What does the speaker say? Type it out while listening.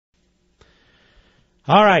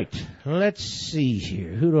All right, let's see here.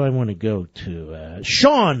 Who do I want to go to?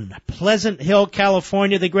 Sean, Pleasant Hill,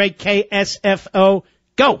 California, the great KSFO.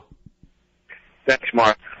 Go. Thanks,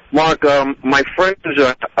 Mark. Mark, my friend is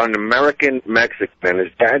an American Mexican, and his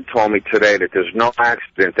dad told me today that there's no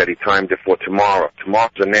accident that he timed it for tomorrow. Tomorrow's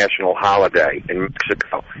a national holiday in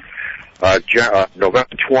Mexico.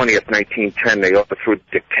 November 20th, 1910, they overthrew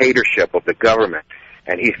the dictatorship of the government,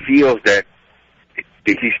 and he feels that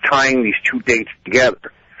he's tying these two dates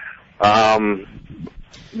together.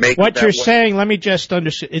 What you're saying, let me just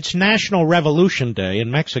understand, it's National Revolution Day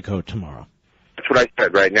in Mexico tomorrow. That's what I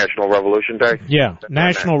said, right? National Revolution Day? Yeah,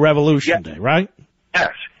 National Revolution Day, right?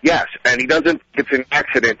 Yes, and he doesn't think it's an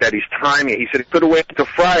accident that he's timing it. He said he could have waited to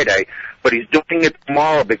Friday, but he's doing it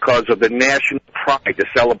tomorrow because of the national pride, the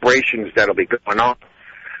celebrations that'll be going on.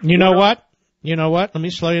 You know what? Let me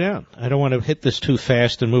slow you down. I don't want to hit this too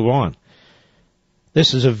fast and move on.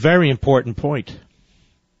 This is a very important point.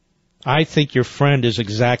 I think your friend is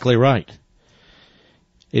exactly right.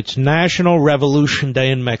 It's National Revolution Day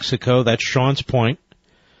in Mexico. That's Sean's point.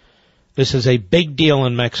 This is a big deal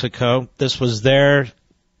in Mexico. This was their,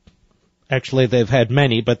 actually they've had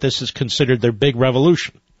many, but this is considered their big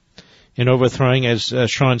revolution in overthrowing, as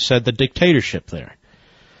Sean said, the dictatorship there.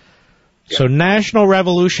 Yeah. So National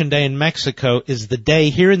Revolution Day in Mexico is the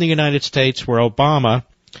day here in the United States where Obama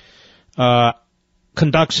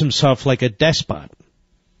conducts himself like a despot.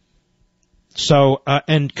 So,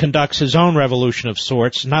 and conducts his own revolution of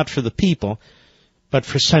sorts, not for the people, but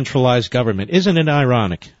for centralized government. Isn't it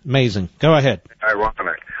ironic? Amazing. Go ahead.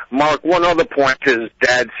 Ironic. Mark, one other point his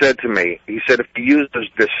dad said to me, he said if he uses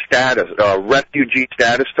the status, refugee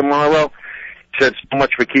status tomorrow, he said so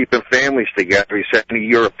much for keeping families together. He said any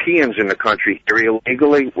Europeans in the country here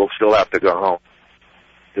illegally will still have to go home.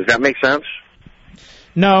 Does that make sense?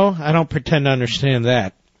 No, I don't pretend to understand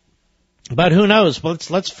that. But who knows?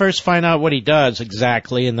 Let's first find out what he does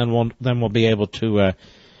exactly, and then we'll be able to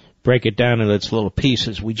break it down into its little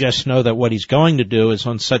pieces. We just know that what he's going to do is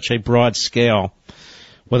on such a broad scale,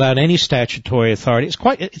 without any statutory authority.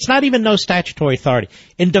 It's not even no statutory authority.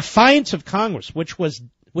 In defiance of Congress,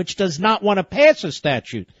 which does not want to pass a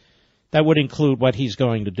statute that would include what he's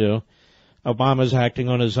going to do. Obama's acting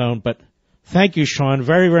on his own, but thank you, Sean.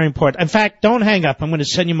 Very, very important. In fact, don't hang up. I'm going to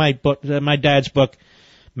send you my book, my dad's book,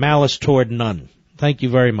 Malice Toward None. Thank you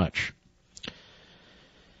very much.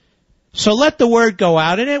 So let the word go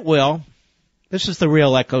out, and it will. This is the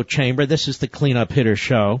real echo chamber. This is the cleanup hitter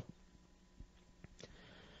show.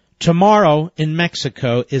 Tomorrow in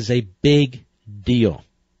Mexico is a big deal.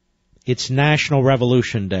 It's National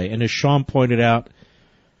Revolution Day, and as Sean pointed out,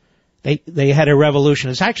 they had a revolution.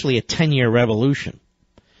 It's actually a 10-year revolution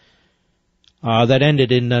that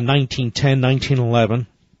ended in 1910, 1911.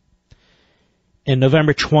 And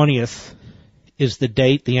November 20th is the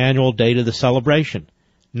date, the annual date of the celebration,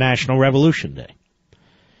 National Revolution Day.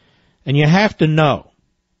 And you have to know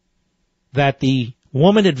that the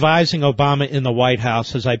woman advising Obama in the White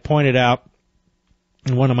House, as I pointed out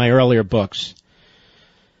in one of my earlier books,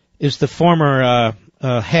 is the former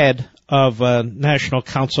head of National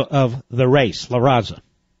Council of the Race, La Raza.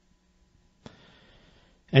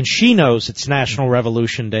 And she knows it's National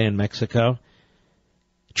Revolution Day in Mexico.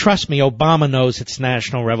 Trust me, Obama knows it's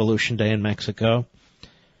National Revolution Day in Mexico.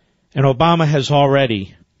 And Obama has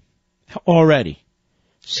already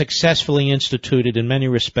successfully instituted, in many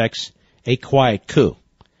respects, a quiet coup,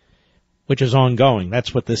 which is ongoing.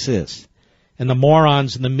 That's what this is. And the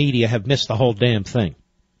morons in the media have missed the whole damn thing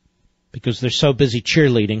because they're so busy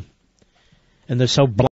cheerleading and they're so